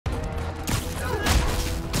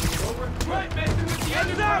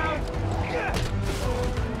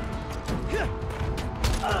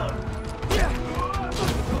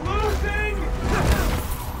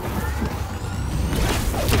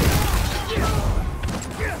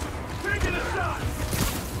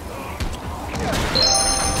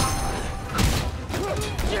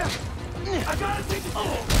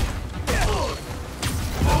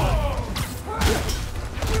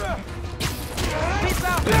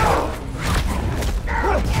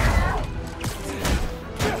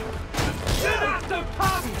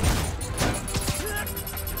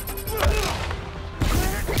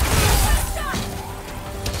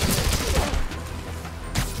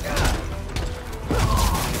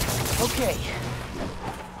Okay.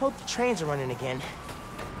 Hope the trains are running again.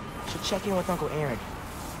 Should check in with Uncle Aaron.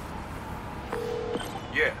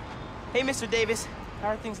 Yeah. Hey, Mr. Davis. How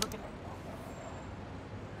are things looking?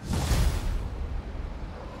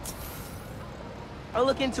 I'll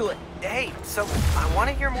look into it. Hey, so I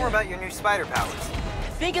want to hear more about your new spider powers. I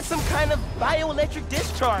think it's some kind of bioelectric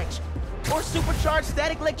discharge. Or supercharged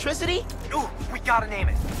static electricity. Ooh, we gotta name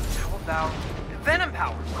it. How about Venom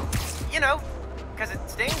Power? You know, because it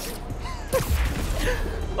stings.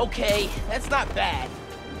 Okay, that's not bad.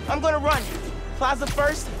 I'm gonna run. Plaza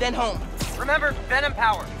first, then home. Remember, Venom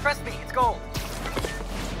Power. Trust me, it's gold.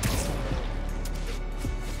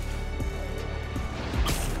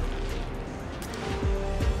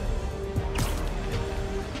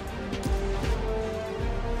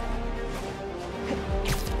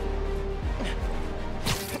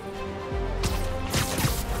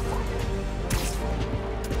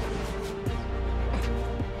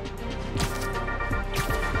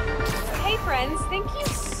 Thank you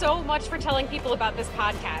so much for telling people about this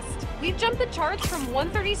podcast. We've jumped the charts from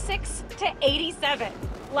 136 to 87.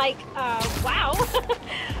 Like, wow.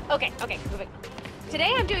 Okay, moving on.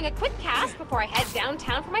 Today I'm doing a quick cast before I head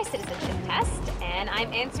downtown for my citizenship test, and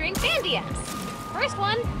I'm answering fan DMs. First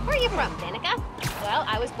one, where are you from, Danica? Well,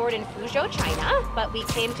 I was born in Fuzhou, China, but we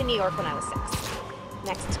came to New York when I was 6.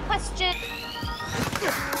 Next question.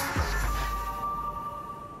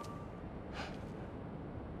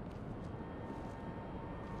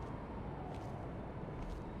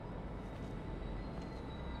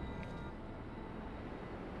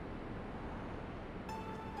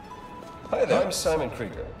 Hi there, I'm Simon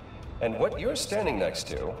Krieger, and what you're standing next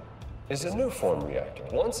to is a Nuform reactor.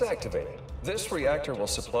 Once activated, this reactor will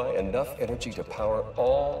supply enough energy to power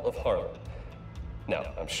all of Harlem.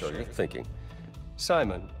 Now, I'm sure you're thinking,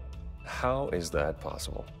 Simon, how is that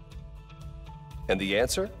possible? And the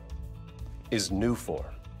answer is Nuform.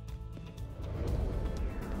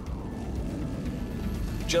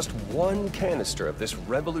 Just one canister of this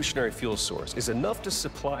revolutionary fuel source is enough to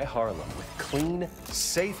supply Harlem with clean,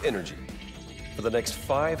 safe energy for the next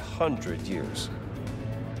 500 years.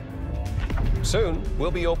 Soon, we'll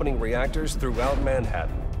be opening reactors throughout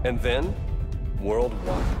Manhattan, and then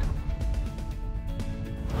worldwide.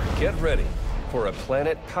 Get ready for a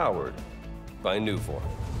planet powered by Nuform.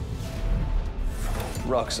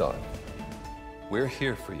 Roxxon, we're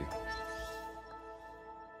here for you.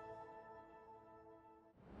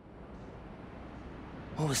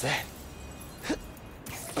 What was that?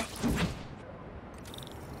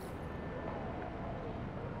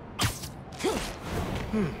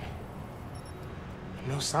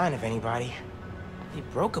 No sign of anybody. They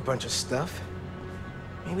broke a bunch of stuff.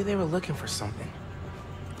 Maybe they were looking for something.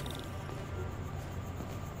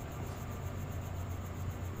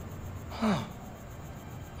 Huh.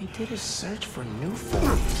 They did a search for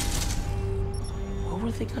Nuform. What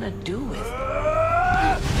were they gonna do with it?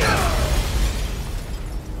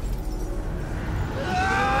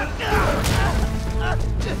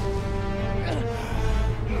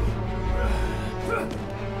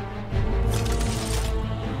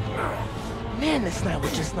 Man, this night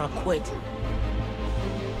would just not quit.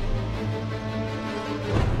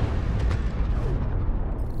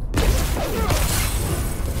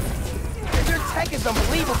 Their tech is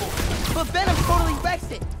unbelievable, but Venom totally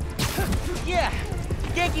wrecks it. Yeah,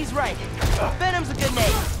 Genki's right. Venom's a good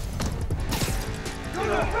name.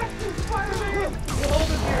 Hold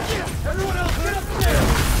him here. Everyone else, get upstairs.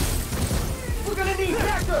 We're gonna need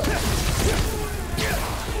backup.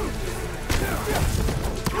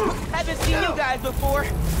 Haven't seen you guys before.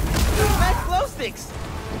 Nice glow sticks.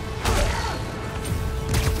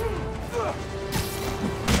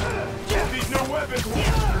 These new weapons.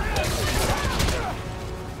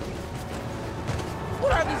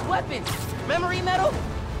 What are these weapons? Memory metal?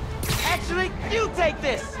 Actually, you take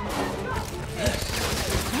this.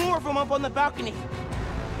 More of them up on the balcony.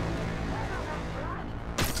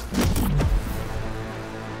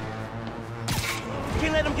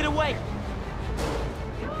 Can't let them get away.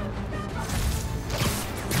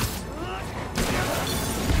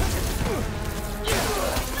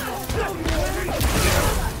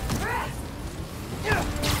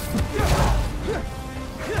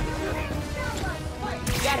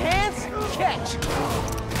 Got hands? Catch!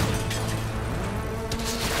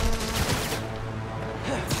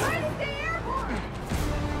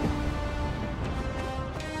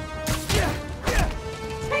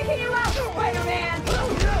 Taking you out, Spider-Man!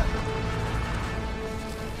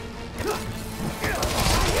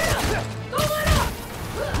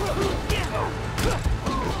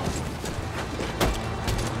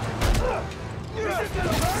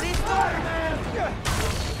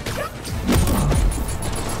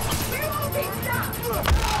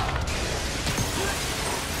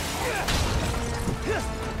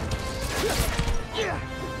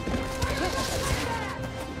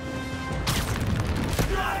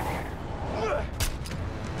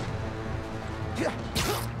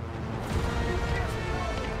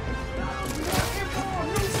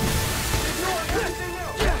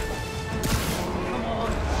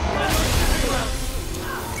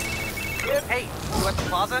 Hey, you at the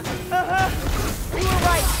plaza? Uh-huh. You were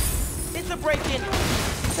right. It's a break-in.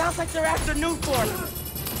 Sounds like they're after Nuform.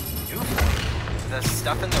 Nuform? The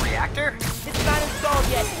stuff in the reactor? It's not installed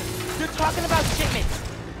yet. They're talking about shipments.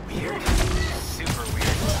 Weird. Super weird.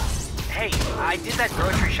 Hey, I did that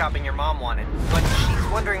grocery shopping your mom wanted, but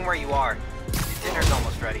she's wondering where you are. Dinner's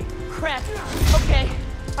almost ready. Crap. Okay,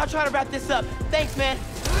 I'll try to wrap this up. Thanks, man.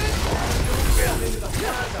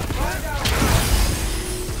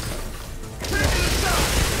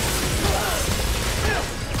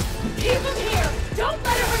 Keep him here! Don't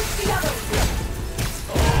let him reach the others!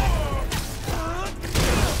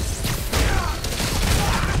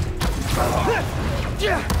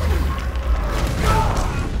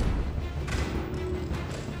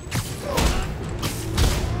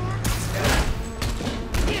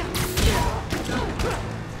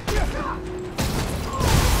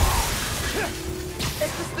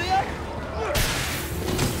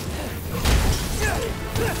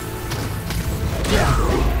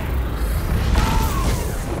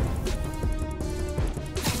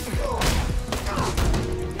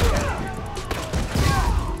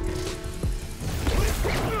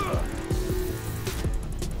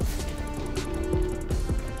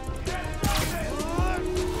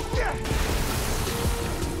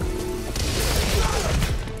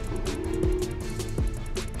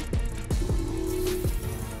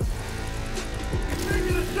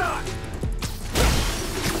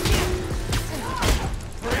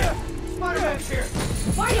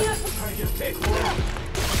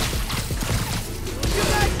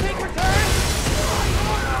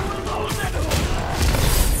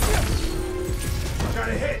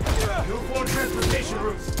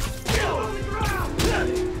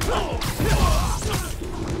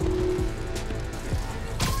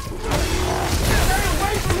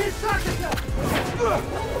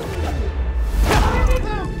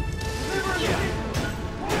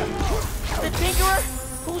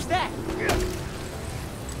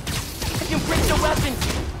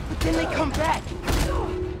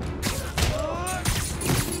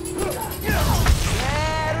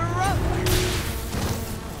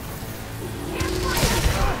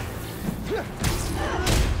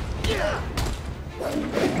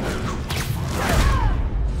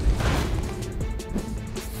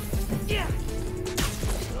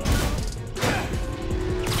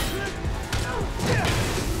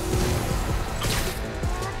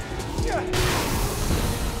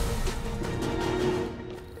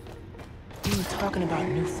 Talking about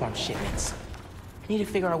Nuform shipments. I need to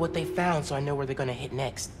figure out what they found so I know where they're gonna hit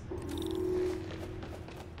next.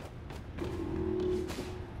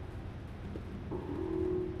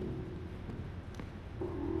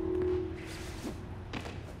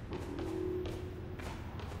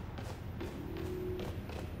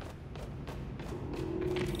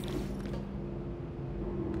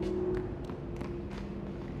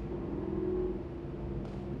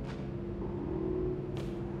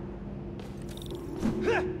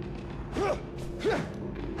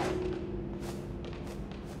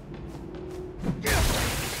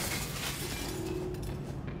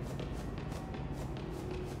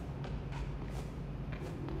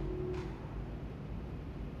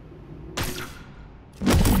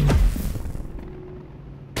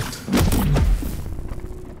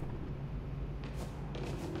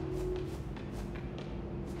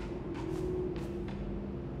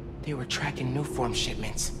 They were tracking Nuform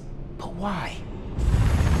shipments. But why?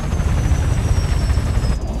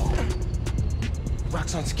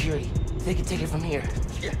 Rock's on security. They can take it from here.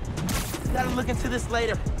 Yeah. Gotta look into this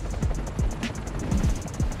later.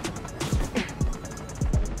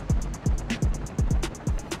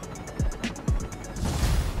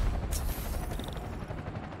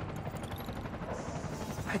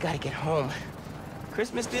 I gotta get home.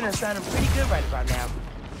 Christmas dinner sounding pretty good right about now.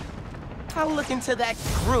 I'll look into that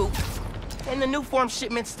group and the Nuform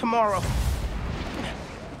shipments tomorrow.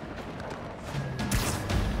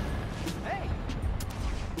 Hey!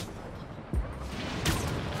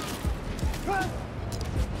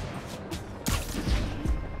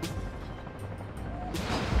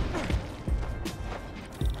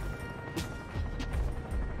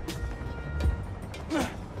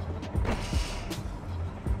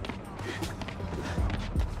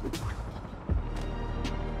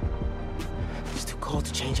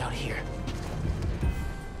 To change out here.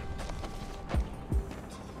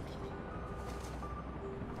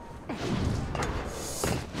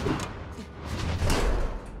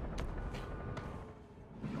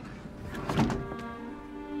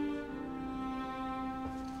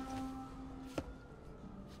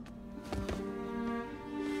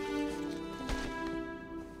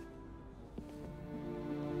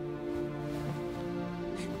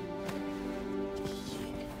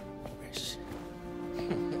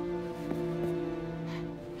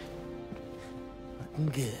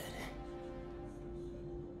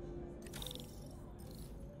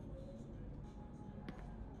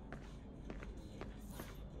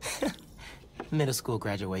 Middle school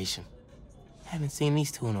graduation. Haven't seen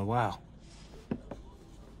these two in a while.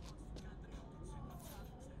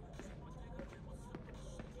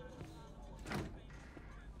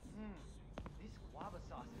 This guava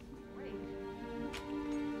sauce is great.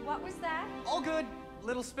 What was that? All good.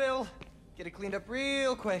 Little spill. Get it cleaned up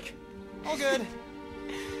real quick. All good.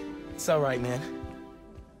 It's all right, man.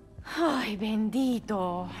 Ay,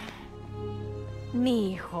 bendito.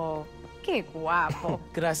 Mi hijo. Qué guapo.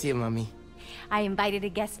 Gracias, mami. I invited a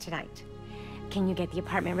guest tonight. Can you get the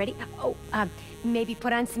apartment ready? Oh, maybe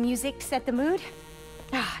put on some music to set the mood?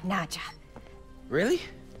 Ah, Naja. Really?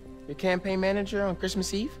 Your campaign manager on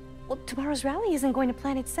Christmas Eve? Well, tomorrow's rally isn't going to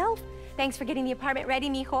plan itself. Thanks for getting the apartment ready,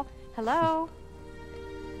 mijo. Hello?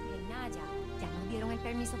 Hey, Naja, ¿ya nos dieron el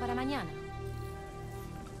permiso para mañana?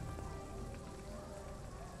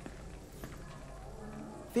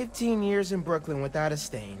 "15 years in Brooklyn without a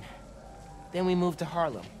stain. Then we moved to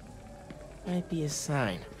Harlem. Might be a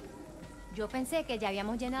sign." Yo pensé que ya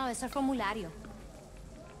habíamos llenado ese formulario.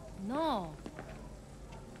 No.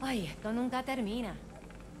 Ay, esto nunca termina.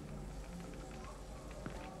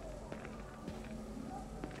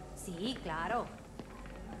 Sí, claro.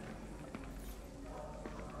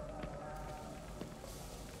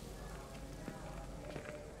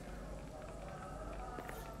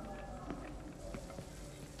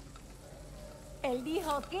 Él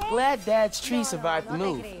dijo que... Glad Dad's tree No, survived no the te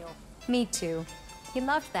move. creo. Me too. He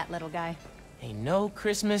loved that little guy. Ain't no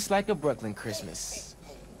Christmas like a Brooklyn Christmas.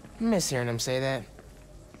 Miss hearing him say that.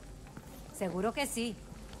 Seguro que sí.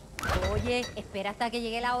 Oye, espera hasta que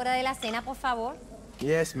llegue la hora de la cena, por favor.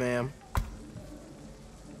 Yes, ma'am.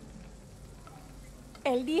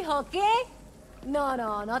 Él dijo que... No,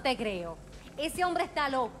 no te creo. Ese hombre está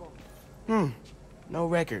loco. No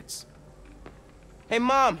records. Hey,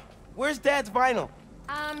 Mom, where's Dad's vinyl?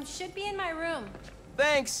 Should be in my room.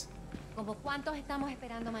 Thanks. ¿Como cuántos estamos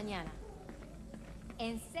esperando mañana?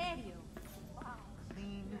 ¿En serio?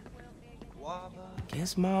 Clean. Guava.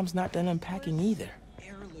 Guess Mom's not done unpacking either.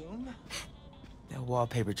 Heirloom. That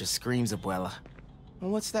wallpaper just screams Abuela.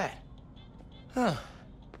 And what's that? Huh.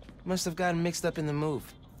 Must have gotten mixed up in the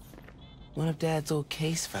move. One of Dad's old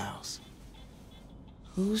case files.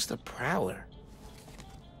 Who's the Prowler?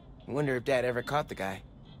 I wonder if Dad ever caught the guy.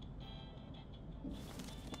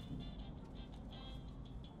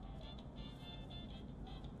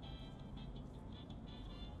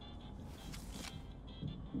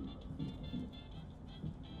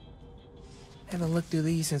 Haven't looked through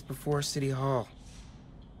these since before City Hall.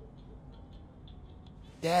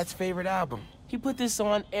 Dad's favorite album. He put this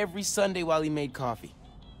on every Sunday while he made coffee.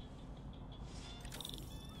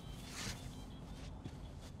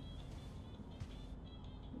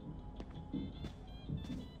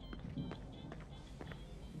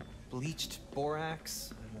 Bleached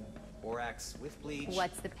borax. Borax with bleach.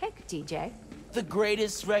 What's the pick, DJ? The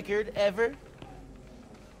greatest record ever?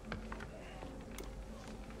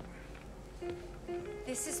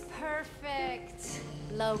 This is perfect.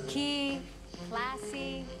 Low-key,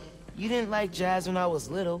 classy. You didn't like jazz when I was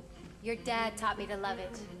little. Your dad taught me to love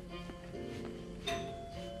it.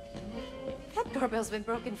 That doorbell's been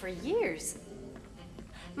broken for years.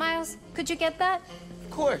 Miles, could you get that? Of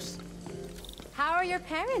course. How are your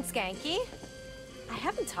parents, Ganke? I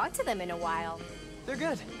haven't talked to them in a while. They're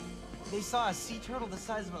good. They saw a sea turtle the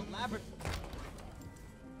size of a Labrador.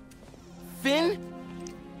 Finn?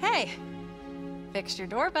 Hey, fixed your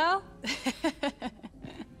doorbell.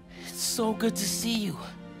 It's so good to see you.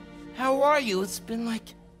 How are you? It's been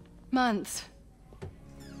like... Months.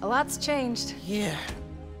 A lot's changed. Yeah,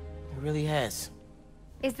 it really has.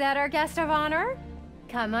 Is that our guest of honor?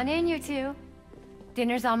 Come on in, you two.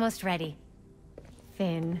 Dinner's almost ready.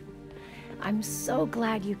 Finn, I'm so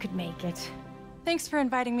glad you could make it. Thanks for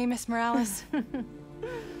inviting me, Miss Morales.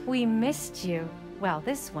 We missed you. Well,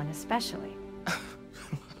 this one especially.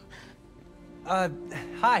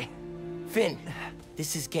 Hi. Finn,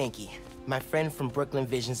 this is Ganke, my friend from Brooklyn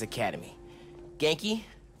Visions Academy. Ganke,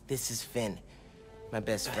 this is Finn, my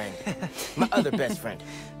best friend. My other best friend.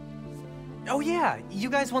 Oh yeah, you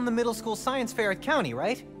guys won the middle school science fair at County,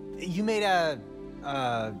 right? You made a,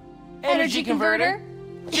 Energy converter?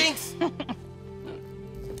 Jinx!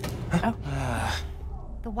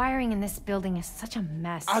 The wiring in this building is such a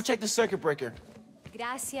mess. I'll check the circuit breaker.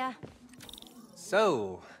 Gracias.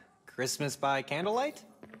 So, Christmas by candlelight?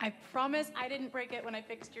 I promise I didn't break it when I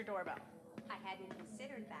fixed your doorbell. I hadn't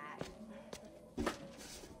considered that.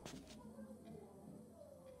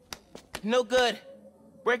 No good.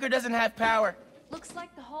 Breaker doesn't have power. Looks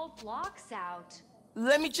like the whole block's out.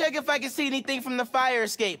 Let me check if I can see anything from the fire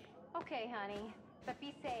escape. Okay, honey, but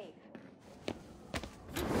be safe.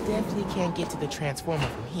 Definitely can't get to the transformer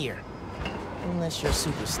from here. Unless you're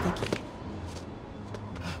super sticky.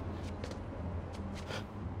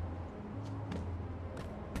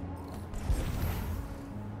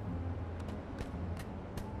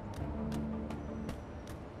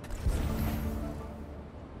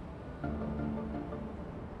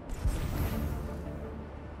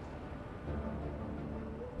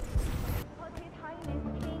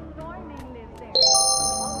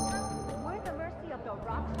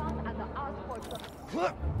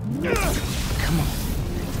 Come on.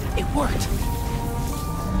 It worked.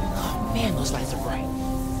 Oh man, those lights are bright.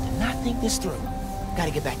 Did not think this through.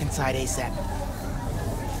 Gotta get back inside ASAP.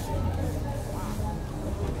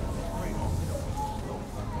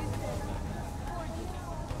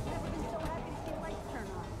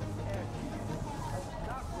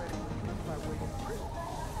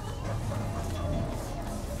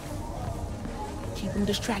 Keep him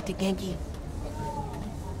distracted, Genki.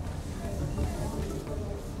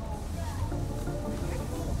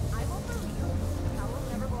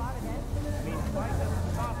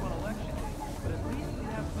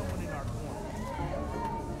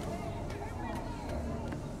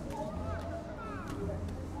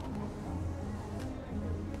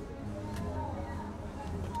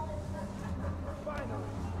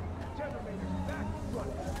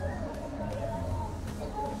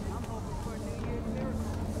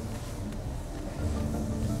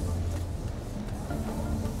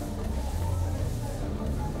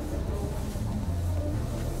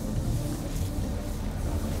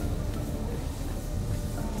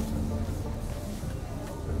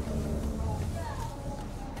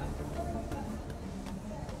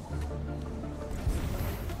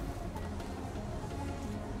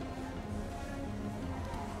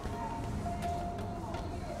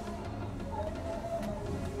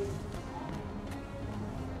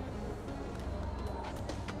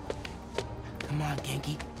 Come on,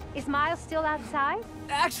 Genki. Is Miles still outside?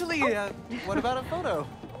 Actually, what about a photo?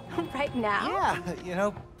 Right now? Yeah, you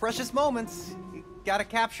know, precious moments. You gotta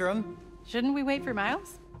capture them. Shouldn't we wait for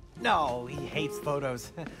Miles? No, he hates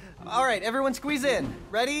photos. All right, everyone squeeze in.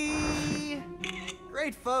 Ready?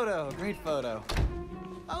 Great photo, great photo.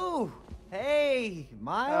 Oh, hey,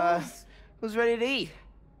 Miles. Who's ready to eat?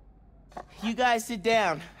 You guys sit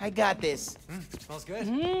down. I got this. Smells good.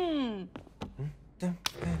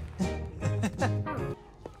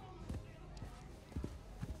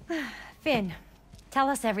 Finn, tell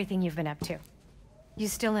us everything you've been up to. You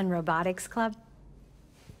still in robotics club?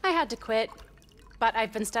 I had to quit, but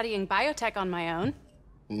I've been studying biotech on my own.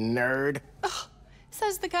 Nerd.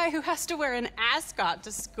 Says the guy who has to wear an ascot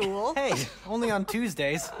to school. Hey, only on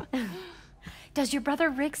Tuesdays. Does your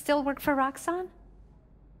brother Rick still work for Roxxon?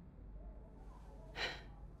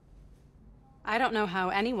 I don't know how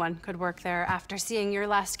anyone could work there after seeing your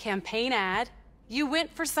last campaign ad. You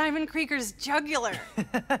went for Simon Krieger's jugular.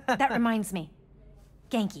 That reminds me.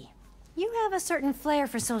 Genki, you have a certain flair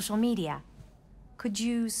for social media. Could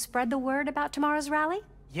you spread the word about tomorrow's rally?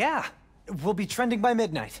 Yeah, we'll be trending by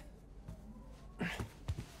midnight.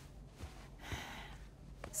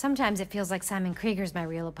 Sometimes it feels like Simon Krieger's my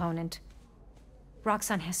real opponent.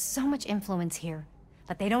 Roxxon has so much influence here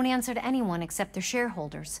that they don't answer to anyone except their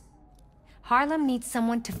shareholders. Harlem needs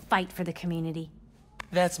someone to fight for the community.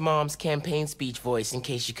 That's Mom's campaign speech voice, in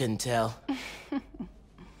case you couldn't tell.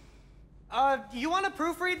 You want to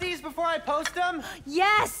proofread these before I post them?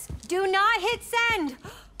 Yes! Do not hit send!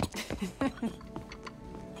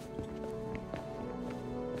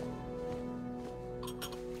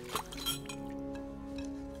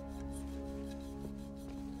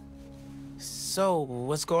 So,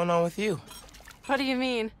 what's going on with you? What do you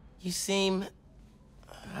mean? You seem...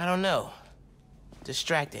 I don't know.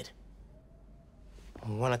 Distracted.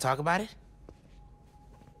 Want to talk about it?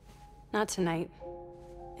 Not tonight.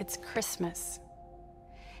 It's Christmas.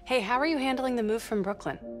 Hey, how are you handling the move from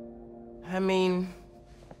Brooklyn? I mean,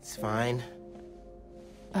 it's fine.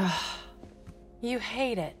 You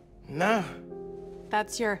hate it. Nah.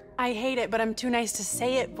 That's your I hate it, but I'm too nice to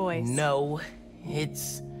say it voice. No,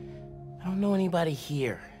 it's... I don't know anybody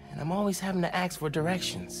here, and I'm always having to ask for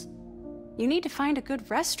directions. You need to find a good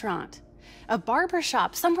restaurant. A barber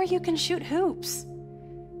shop, somewhere you can shoot hoops.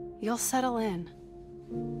 You'll settle in.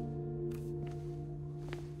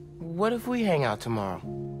 What if we hang out tomorrow?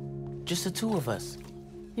 Just the two of us.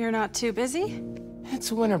 You're not too busy?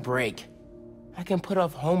 It's winter break. I can put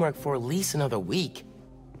off homework for at least another week.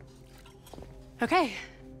 Okay,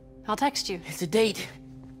 I'll text you. It's a date.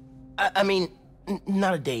 I mean,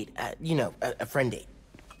 not a date. You know, a friend date.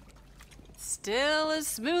 Still as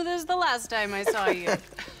smooth as the last time I saw you.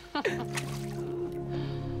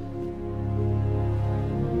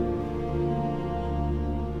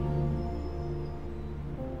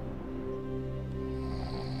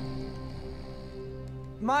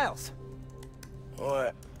 Miles,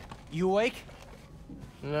 What? you awake?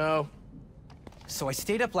 No. So I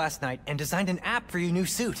stayed up last night and designed an app for your new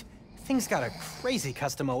suit. Thing's got a crazy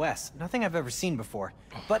custom OS, nothing I've ever seen before.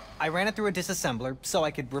 But I ran it through a disassembler so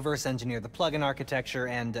I could reverse engineer the plugin architecture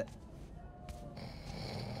and...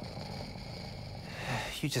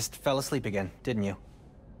 You just fell asleep again, didn't you?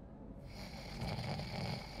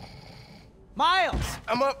 Miles!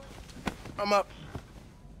 I'm up. I'm up.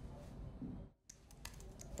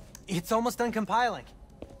 It's almost done compiling.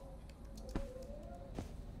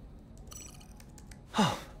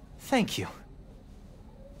 Oh, thank you.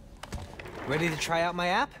 Ready to try out my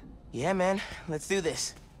app? Yeah, man. Let's do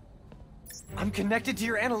this. I'm connected to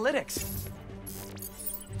your analytics.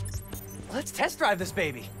 Let's test drive this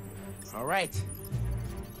baby. All right.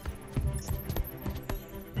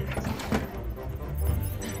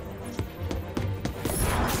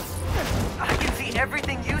 I can see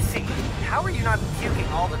everything you see. How are you not puking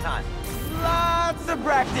all the time? Lots of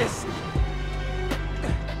practice.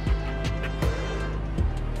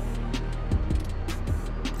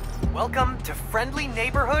 Welcome to Friendly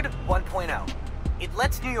Neighborhood 1.0. It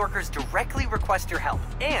lets New Yorkers directly request your help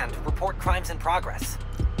and report crimes in progress.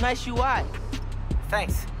 Nice UI.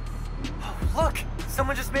 Thanks. Oh, look!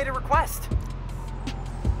 Someone just made a request.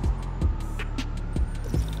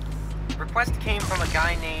 Request came from a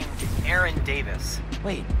guy named Aaron Davis.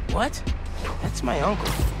 Wait, what? That's my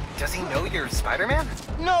uncle. Does he know you're Spider-Man?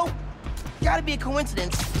 No! Gotta be a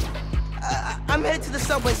coincidence. I'm headed to the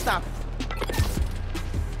subway stop.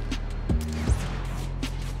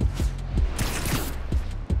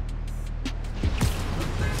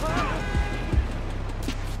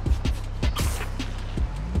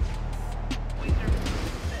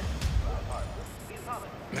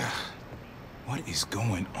 What is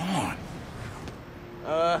going on?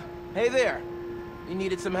 Hey there. You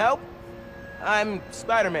needed some help? I'm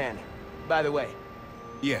Spider-Man, by the way.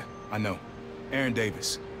 Yeah, I know. Aaron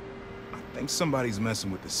Davis. I think somebody's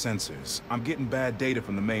messing with the sensors. I'm getting bad data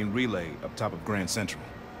from the main relay up top of Grand Central.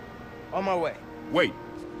 On my way. Wait!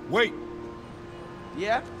 Wait!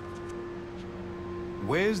 Yeah?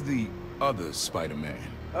 Where's the other Spider-Man?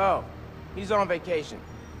 Oh, he's on vacation.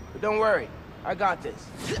 But don't worry, I got this.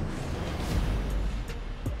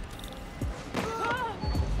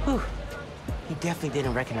 Whew. He definitely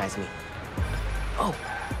didn't recognize me. Oh,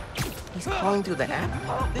 he's calling through the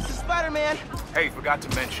app? This is Spider-Man! Hey, forgot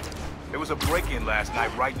to mention, there was a break-in last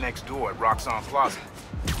night right next door at Roxxon Plaza.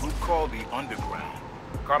 A group called the Underground.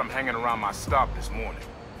 Caught him hanging around my stop this morning.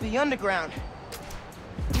 The Underground.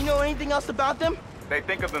 You know anything else about them? They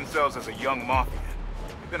think of themselves as a young mafia.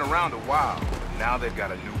 They've been around a while, but now they've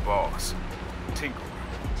got a new boss. Tinkerer.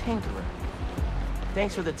 Tinkerer.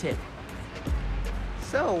 Thanks for the tip.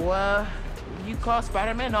 So, you call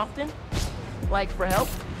Spider-Man often? Like, for help?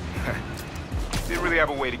 Didn't really have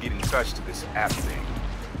a way to get in touch to this app thing.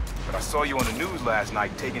 But I saw you on the news last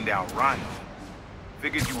night taking down Rhino.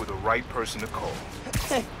 Figured you were the right person to call.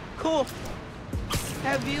 Hey, cool.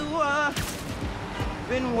 Have you,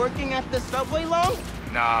 been working at the subway long?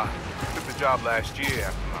 Nah, took the job last year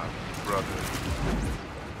after my brother.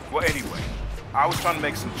 Well, anyway, I was trying to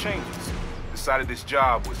make some changes. Decided this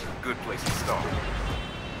job was a good place to start.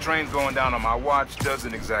 Trains going down on my watch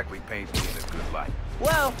doesn't exactly paint me in a good light.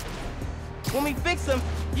 Well, when we fix them,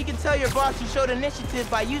 you can tell your boss you showed initiative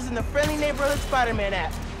by using the Friendly Neighborhood Spider-Man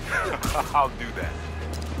app. I'll do that.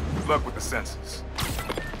 Good luck with the census.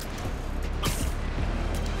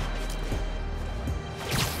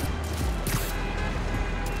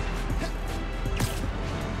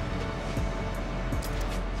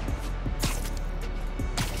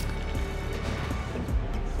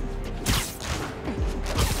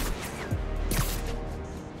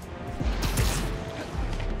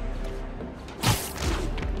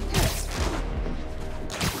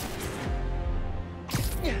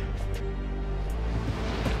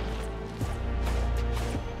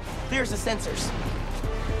 Here's the sensors.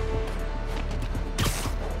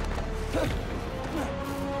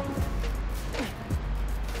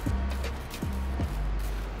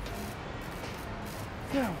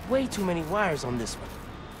 There are way too many wires on this one.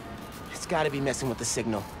 It's gotta be messing with the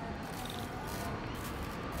signal.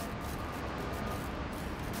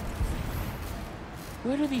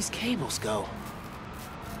 Where do these cables go?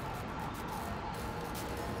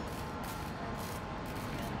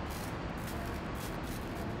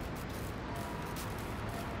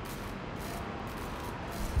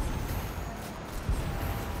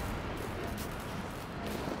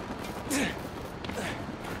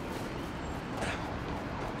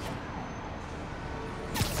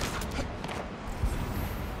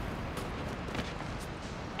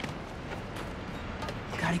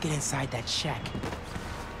 get inside that shack.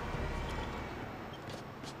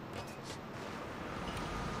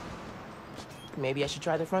 Maybe I should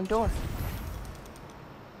try the front door.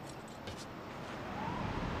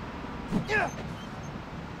 Yeah.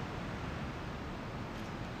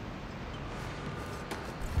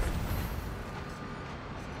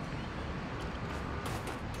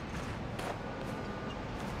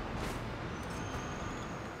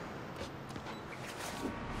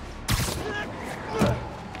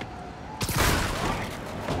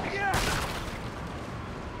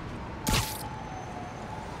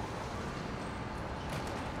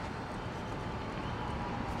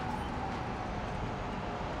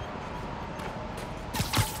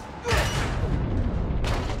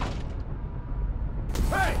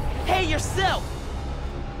 Yourself!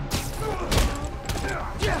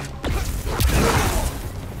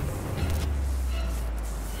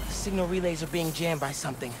 The signal relays are being jammed by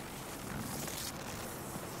something.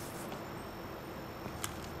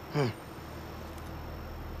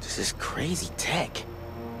 This is crazy tech.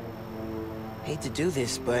 Hate to do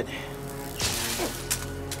this, but...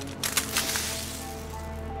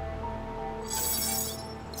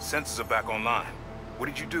 Sensors are back online. What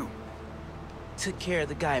did you do? Took care of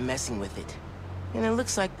the guy messing with it. And it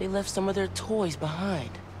looks like they left some of their toys behind.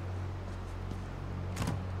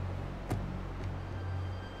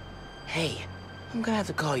 Hey, I'm gonna have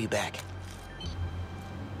to call you back.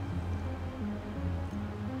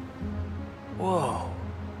 Whoa.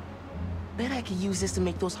 Bet I could use this to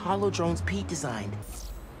make those holo drones Pete designed.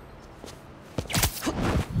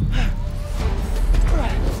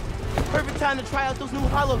 Perfect time to try out those new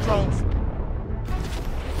holo drones.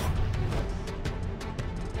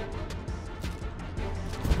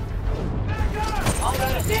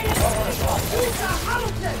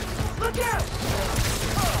 Look out!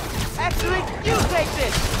 Actually, you take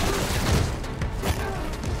this!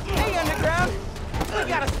 Hey, Underground! We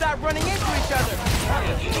gotta stop running into each other!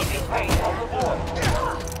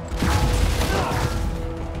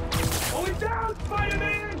 Going down,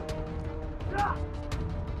 Spider-Man!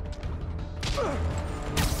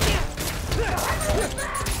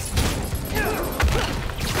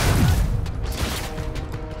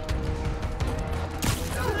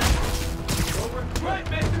 Right,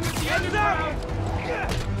 messing with the Underground!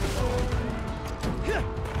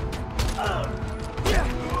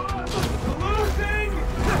 Losing!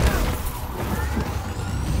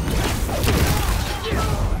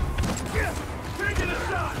 Taking a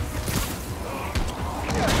shot!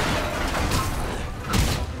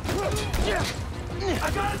 I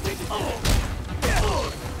gotta take the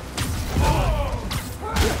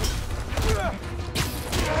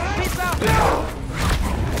Peace out!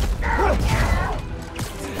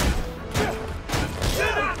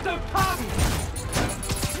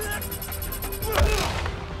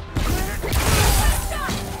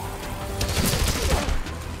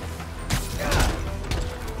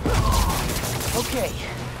 Okay.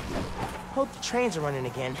 Hope the trains are running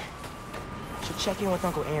again. Should check in with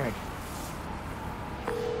Uncle Aaron.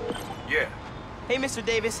 Yeah. Hey, Mr.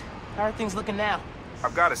 Davis. How are things looking now?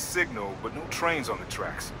 I've got a signal, but no trains on the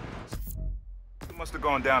tracks. It must have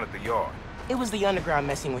gone down at the yard. It was the Underground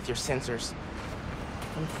messing with your sensors.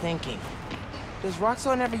 I'm thinking. Does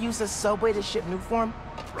Roxxon ever use a subway to ship Nuform?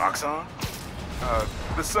 Roxxon?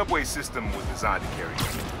 The subway system was designed to carry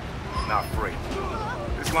people, not freight.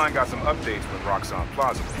 This line got some updates when Roxxon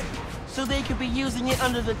Plaza. So they could be using it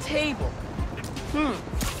under the table.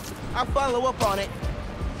 I'll follow up on it.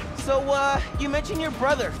 So, you mentioned your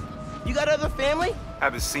brother. You got other family?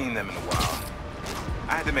 Haven't seen them in a while.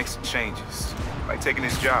 I had to make some changes, like taking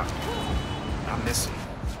his job. I miss him,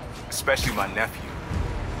 especially my nephew.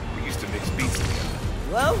 We used to mix beats together.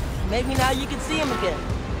 Well, maybe now you can see him again.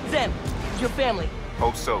 Zen, your family.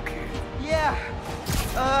 Hope so, kid. Yeah.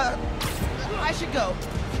 I should go.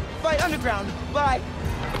 Fight Underground. Bye.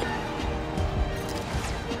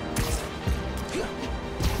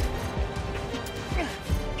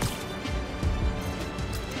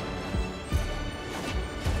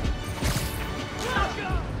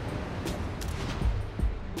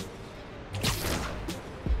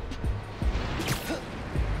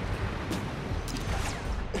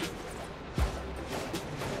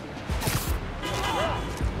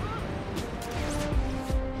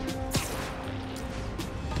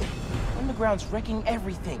 Underground's wrecking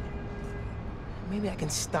everything. Maybe I can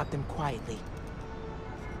stop them quietly.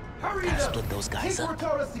 Hurry Gotta up! split those guys Tinker up.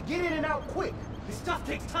 told us to get in and out quick. This stuff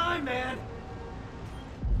takes time, man.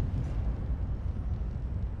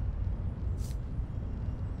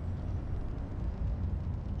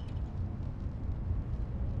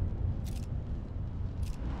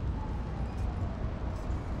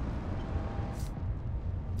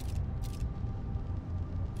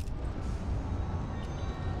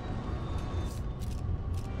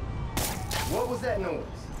 What was that noise?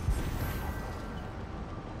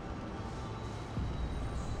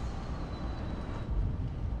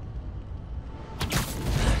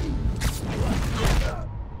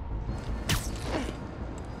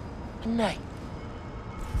 Good night.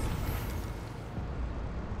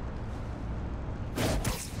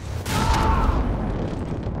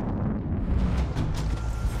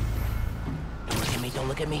 Don't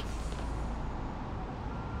look at me.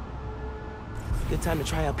 Good time to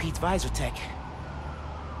try out Pete's visor tech.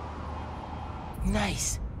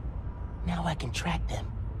 Nice. Now I can track them.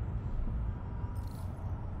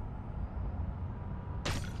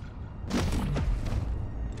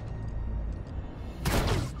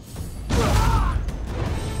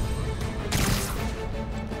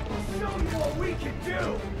 Show you what we can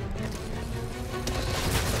do!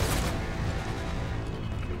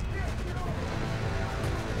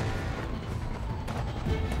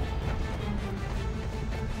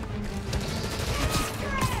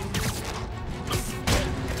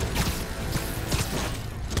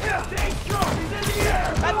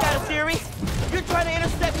 I've got a theory. You're trying to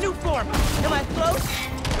intercept Nuform. Am I close?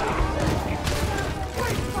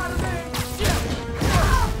 Wait, Spider-Man!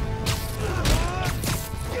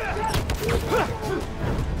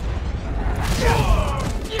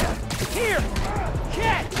 Here!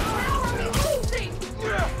 Catch! How are we losing?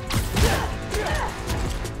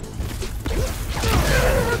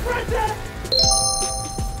 Regret that!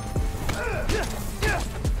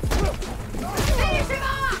 Finish him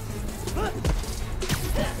off!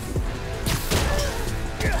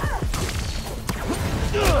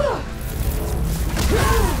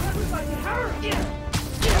 Everybody hurt!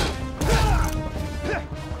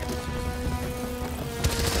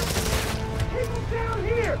 Keep him down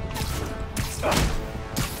here!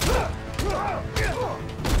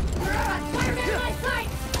 Spider-Man in my sight!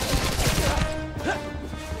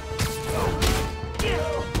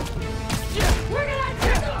 We're gonna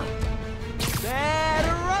attack them!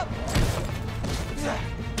 Batter up!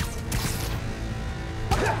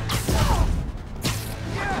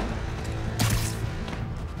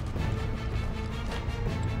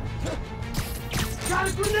 Got a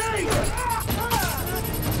grenade!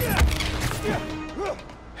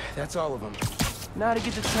 That's all of them. Now to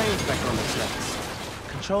get the trains back on the tracks.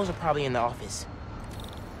 Controls are probably in the office.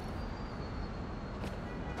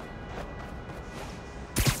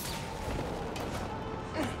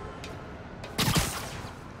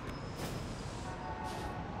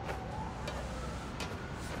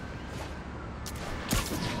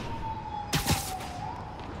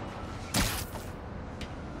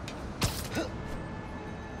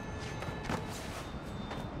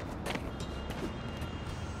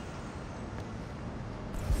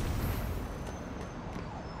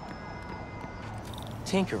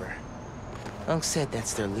 Tinkerer. Unc said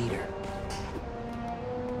that's their leader.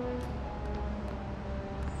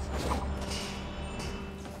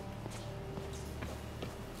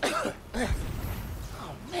 Oh,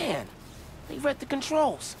 man. They read the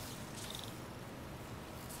controls.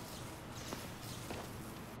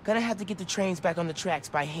 Gonna have to get the trains back on the tracks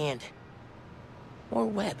by hand. Or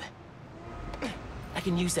web. I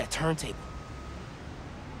can use that turntable.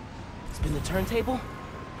 Spin the turntable,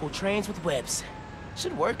 pull trains with webs.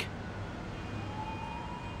 Should work.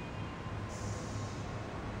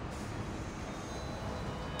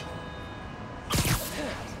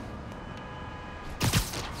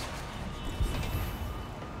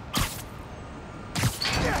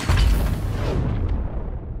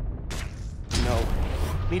 No.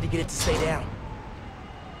 Need to get it to stay down.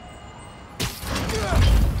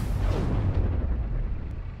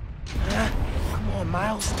 Come on,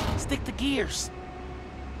 Miles. Stick the gears.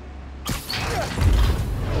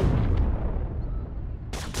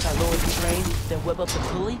 If I lower the train, then web up the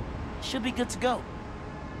pulley, should be good to go.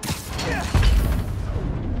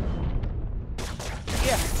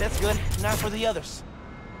 Yeah, that's good. Now for the others.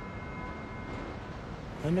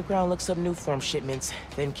 Underground looks up Nuform shipments,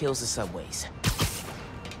 then kills the subways.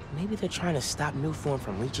 Maybe they're trying to stop Nuform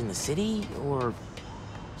from reaching the city, or...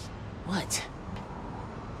 what?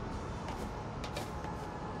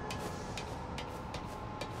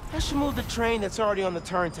 I should move the train that's already on the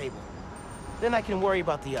turntable. Then I can worry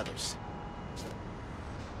about the others.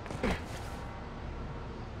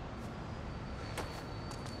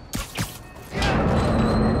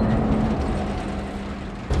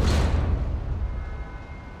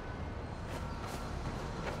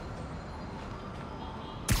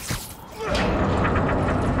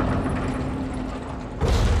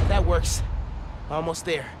 That works. Almost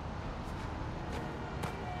there.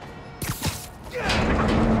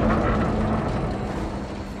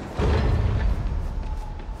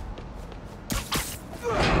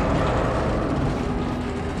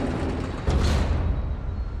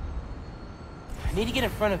 Need to get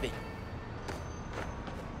in front of it.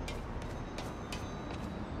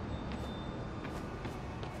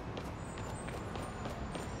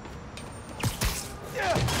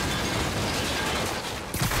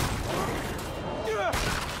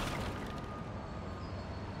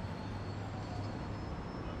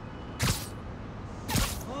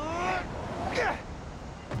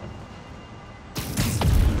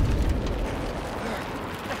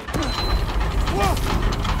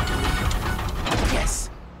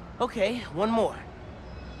 Okay, one more.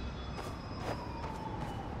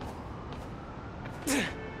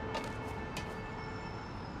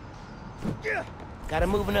 Gotta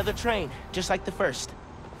move another train, just like the first.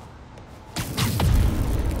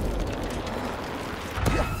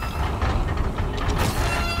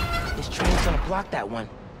 This train's gonna block that one.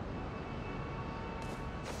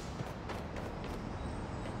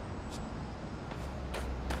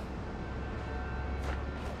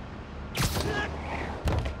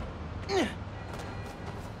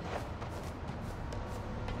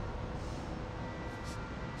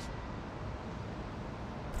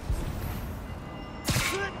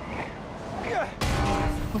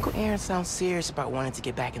 Uncle Aaron sounds serious about wanting to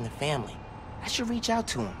get back in the family. I should reach out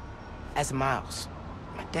to him. As Miles.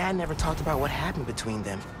 My dad never talked about what happened between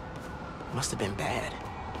them. Must have been bad.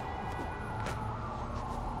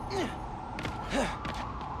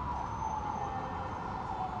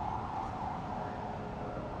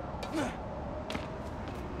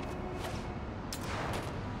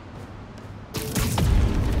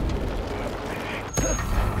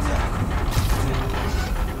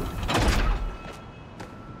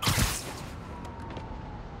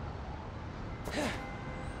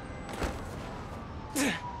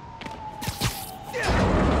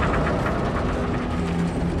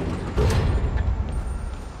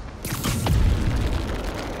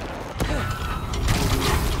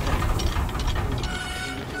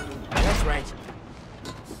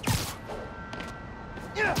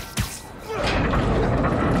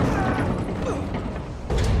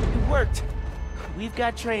 We've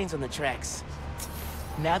got trains on the tracks.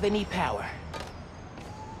 Now they need power.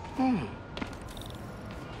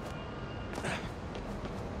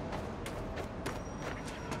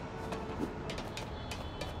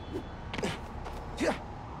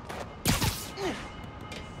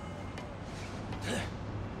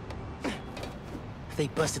 They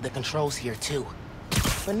busted the controls here too,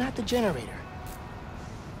 but not the generator.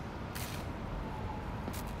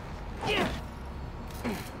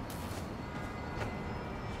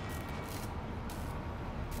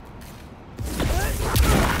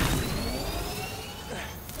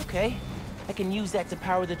 Okay, I can use that to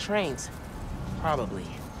power the trains. Probably.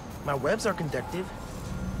 My webs are conductive.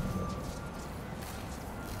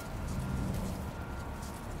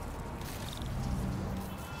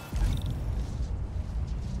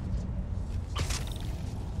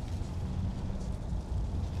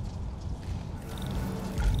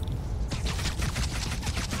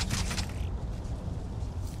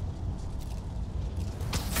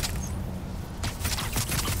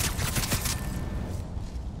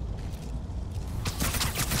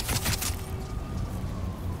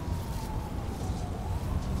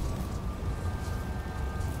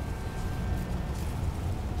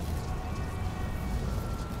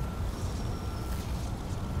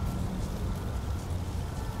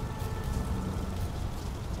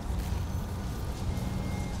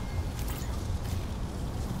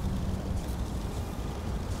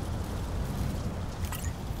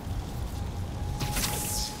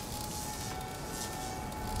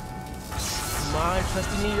 Come on,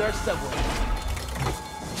 trusty New York subway.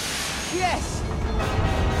 Yes!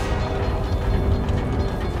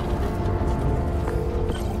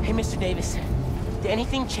 Hey, Mr. Davis. Did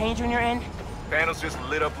anything change on your end? Panels just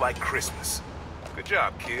lit up like Christmas. Good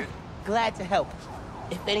job, kid. Glad to help.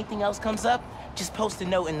 If anything else comes up, just post a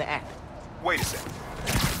note in the app. Wait a second.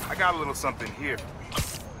 I got a little something here for you.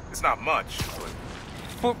 It's not much,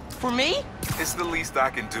 but... For me? It's the least I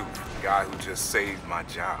can do for the guy who just saved my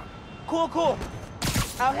job. Cool, cool.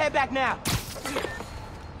 I'll head back now.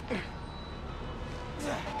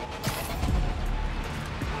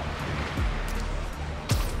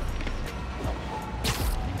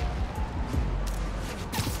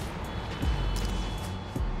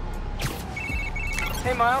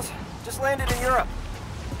 Hey, Miles. Just landed in Europe.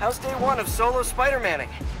 How's day one of solo Spider-Manning?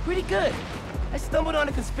 Pretty good. I stumbled on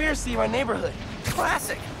a conspiracy in my neighborhood.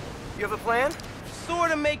 Classic. You have a plan?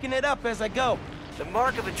 Sort of making it up as I go. The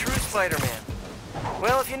mark of a true Spider-Man.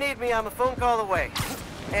 Well, if you need me, I'm a phone call away.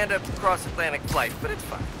 And a cross-Atlantic flight, but it's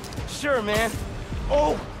fine. Sure, man.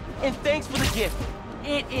 Oh, and thanks for the gift.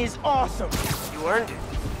 It is awesome. You earned it.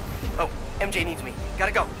 Oh, MJ needs me.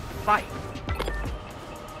 Gotta go. Bye.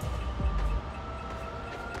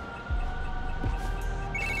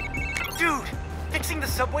 Dude, fixing the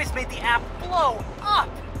subways made the app blow up.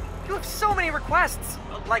 You have so many requests.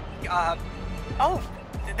 Like, oh,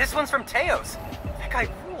 this one's from Teos. That guy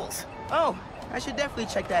rules. Oh, I should definitely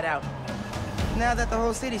check that out. Now that the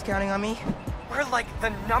whole city's counting on me. We're like the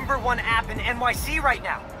 #1 app in NYC right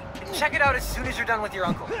now. Check it out as soon as you're done with your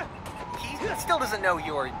uncle. He still doesn't know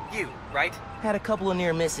you're you, right? Had a couple of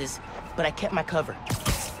near misses, but I kept my cover.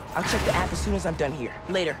 I'll check the app as soon as I'm done here.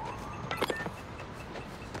 Later.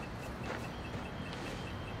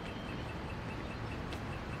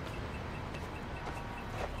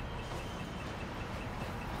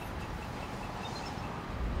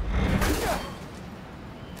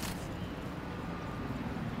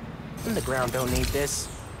 The ground don't need this.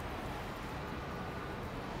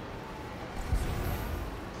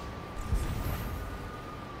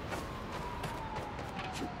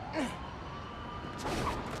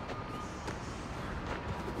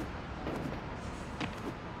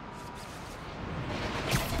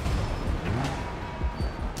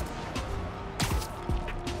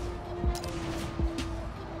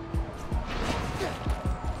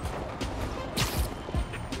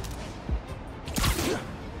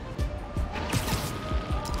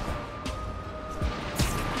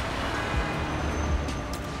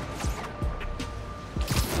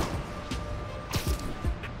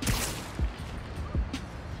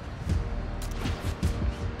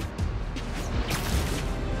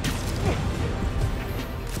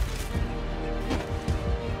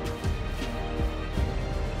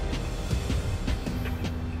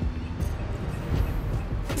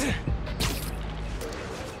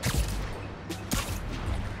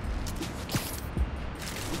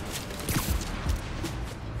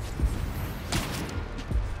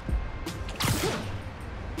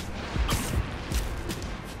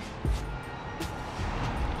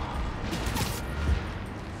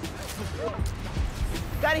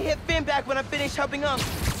 Gotta hit Finn back when I finish helping Unc.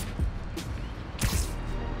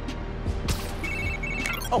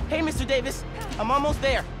 Oh, hey, Mr. Davis. I'm almost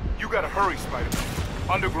there. You gotta hurry, Spider-Man.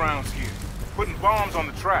 Underground's here. Putting bombs on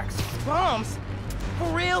the tracks. Bombs? For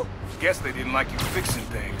real? Guess they didn't like you fixing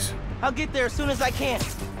things. I'll get there as soon as I can.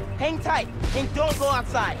 Hang tight and don't go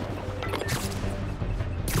outside.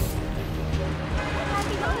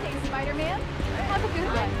 Happy holidays, Spider-Man. Have a good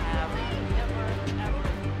one.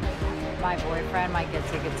 My boyfriend might get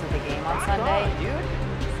tickets to the game on Sunday. Dude?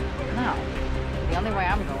 No. The only way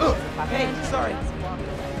I'm going is if I'm Hey, sorry.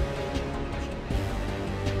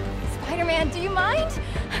 Spider-Man, do you mind?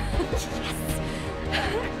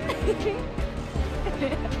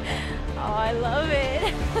 Oh, I love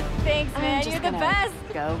it. Thanks, man. You're the best.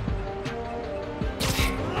 Go.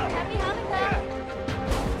 Happy Hanukkah.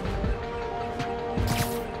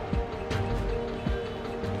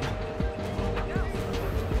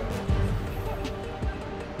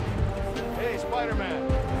 Hey, Spider-Man.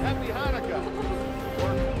 Happy Hanukkah.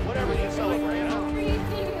 Or whatever you celebrate, huh?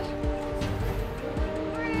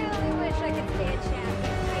 Really wish I could stay a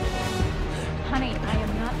champion. I can't. Honey, I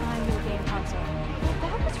am not buying you a game console.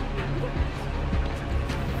 That was rude.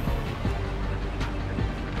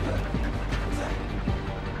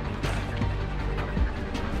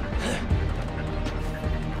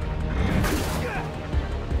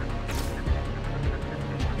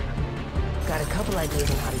 Got a couple ideas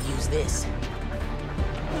on how to use this.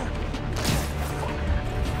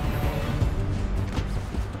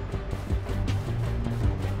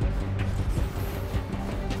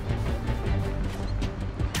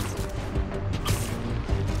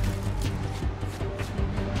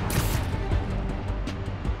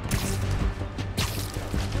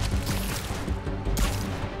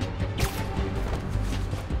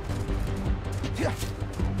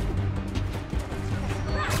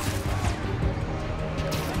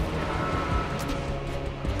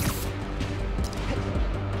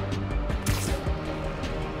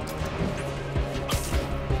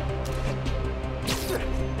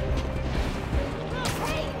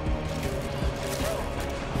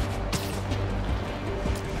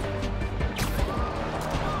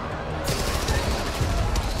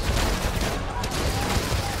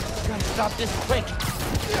 Stop this quick!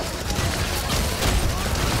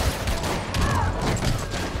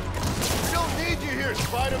 We don't need you here,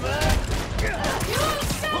 Spider-Man! You won't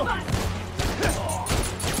stop us!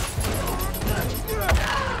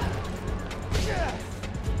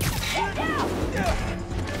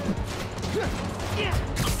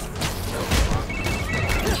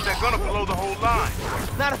 They're gonna blow the whole line.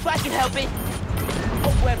 Not if I can help it!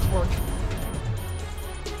 Oh, webs work.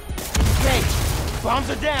 Okay, bombs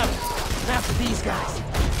are down. after these guys.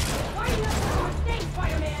 Why do you have so much things,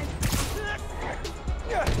 Spider-Man?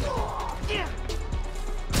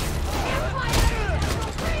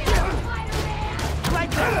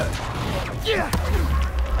 Like that!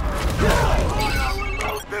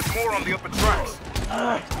 There's more on the upper tracks.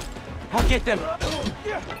 I'll get them.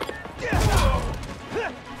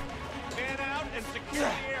 Man out and secure the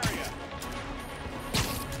area.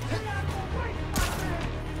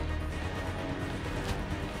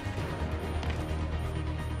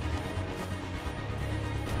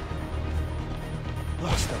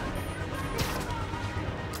 Lost them.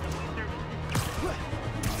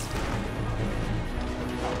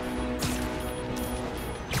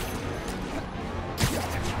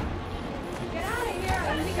 Get out of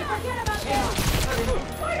here! Forget about this!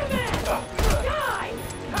 Spider-Man! Die!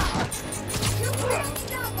 You can't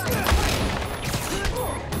stop us!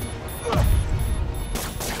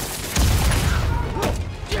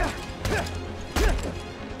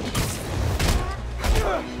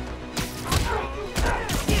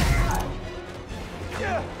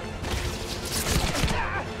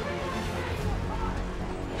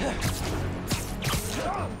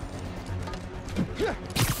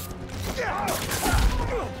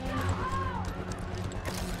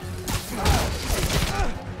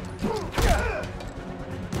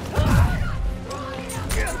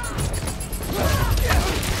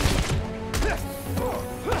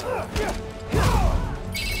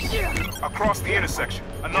 Across the intersection.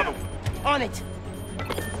 Another one. On it!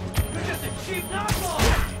 You're just a cheap knockoff!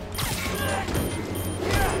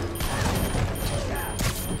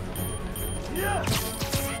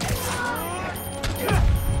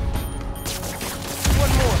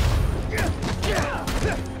 One more.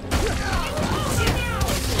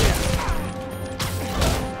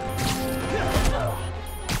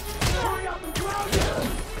 Hurry up and ground him!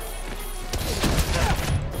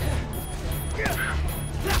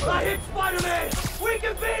 I hit Spider-Man! We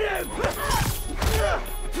can beat him!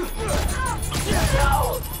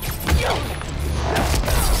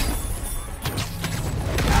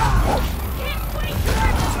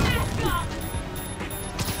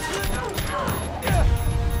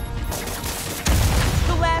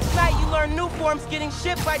 So last night you learned new forms getting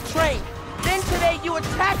shipped by train. Then today you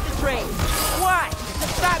attacked the train. Why? To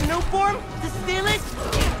stop new form? To steal it?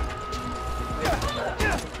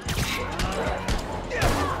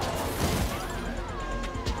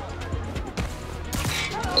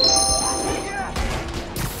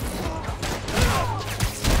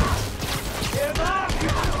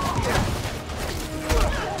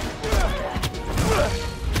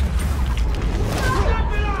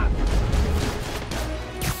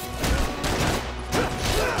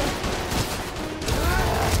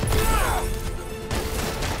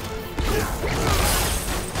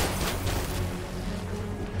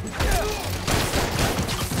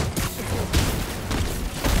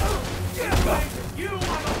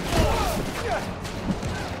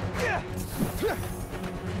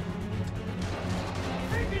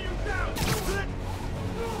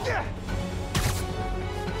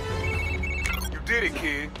 You did it,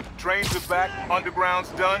 kid. Trains are back, underground's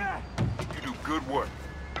done. You do good work.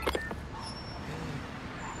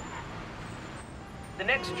 The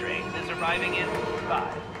next train is arriving in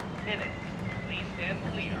 5 minutes. Please stand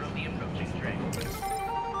clear of the approaching train.